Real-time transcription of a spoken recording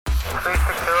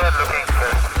looking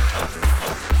clear.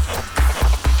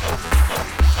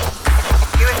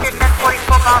 USA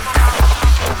 1044 bound.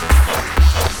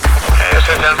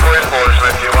 USA 1044 is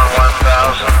with you on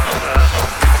 1000.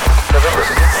 November.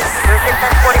 USA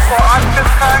 1044 on to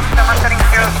car, someone setting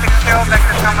 060,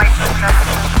 vector runway 27.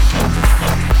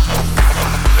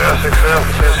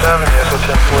 06027, USA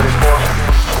 1044.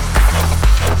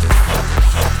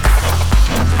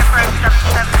 Approach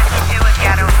 7752 with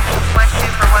Gatto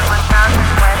 12 for 1000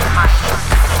 west mile.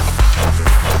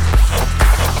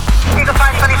 Eagle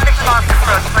 526 lost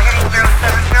approach. We're hitting 070,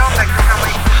 vector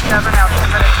runway 27,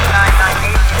 altitude at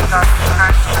 998, exhaust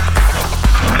current.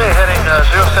 Okay, heading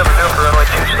 070 for runway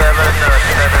 27, 298,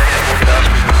 we'll get out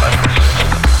speed of 546.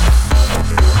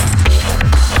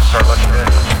 Start looking good.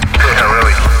 Okay, how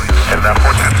really? And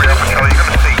 423 Alpha Charlie, you're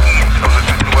going to stay east of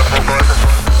the West Boulevard?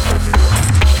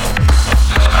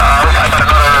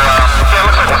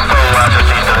 Looks like we're still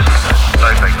just east of it.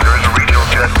 I think there is a regional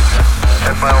jet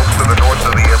 10 miles to the north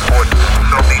of the airport,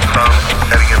 southeast bound,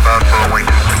 heading inbound for runway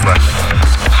 23 left.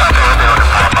 Something we'll be looking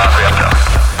for about 3 up there.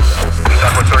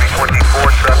 Aqua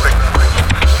 3024 traffic,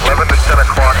 11 to 10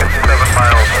 o'clock at 7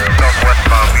 miles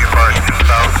southwestbound, be advised 2000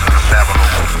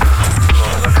 Navajo.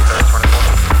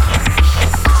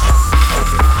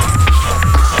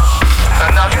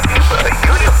 Now this is a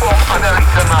uniform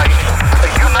American 9, a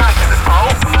United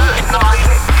Alpha 9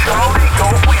 Charlie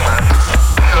Golf Lima.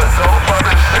 To a South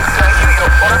Southern 690, your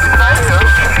Farming 90,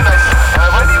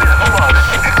 my name is Mulan,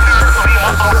 Victor Lima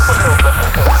Alpha Delta.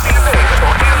 What's your name?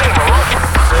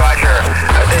 Roger.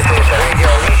 This is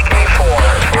Radio Whiskey 4,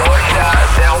 Florida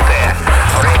Delta.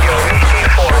 Radio Whiskey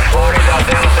 4, Florida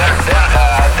Delta,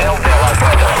 Delta Las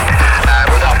Vegas.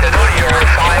 Good afternoon, you're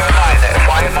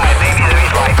 59, name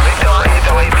is like Victor,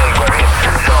 Italy, Penguin.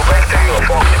 So back to you,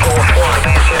 Fox Golf 4,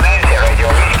 Nancy, Radio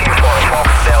Whiskey 4, Fox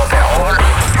Delta, over.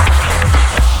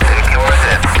 Take yours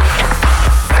in.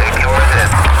 Take yours in.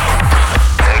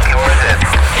 Take yours in.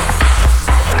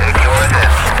 Take yours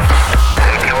in.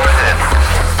 Take yours in.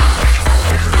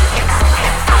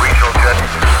 The regional jet,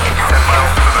 10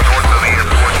 miles to the north of the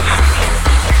airport.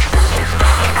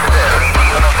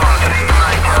 Uniform 39,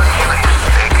 Charlie,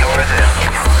 Take yours in.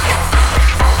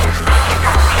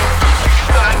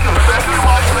 Thank you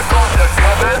much for the contact.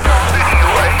 Comment on video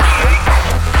 88.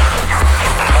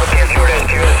 Okay, if you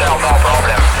rescue yourself, no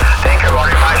problem. Thank you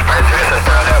very much, my sister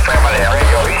and her family.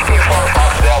 Radio Whiskey 4,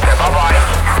 Fox Delta, bye-bye.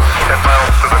 10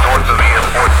 miles to the north of the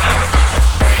airport.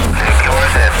 Take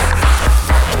yours in.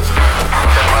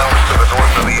 10 miles to the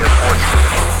north of the airport.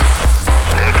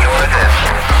 Take yours in.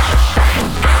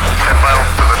 10 miles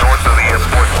to the north of the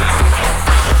airport.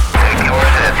 Take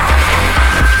yours in.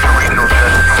 The regional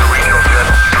jet, the regional jet,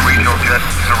 the regional jet,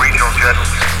 the regional jet.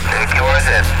 Take yours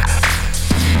in.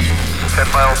 10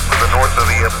 miles to the north of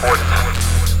the airport.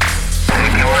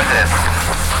 Take yours in.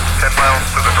 10 miles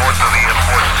to the north of the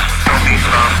airport. Southeast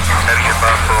bound, heading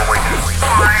inbound for runway 23.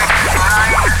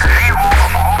 9-0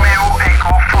 Romeo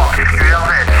Echo Fox,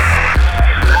 Dealazer.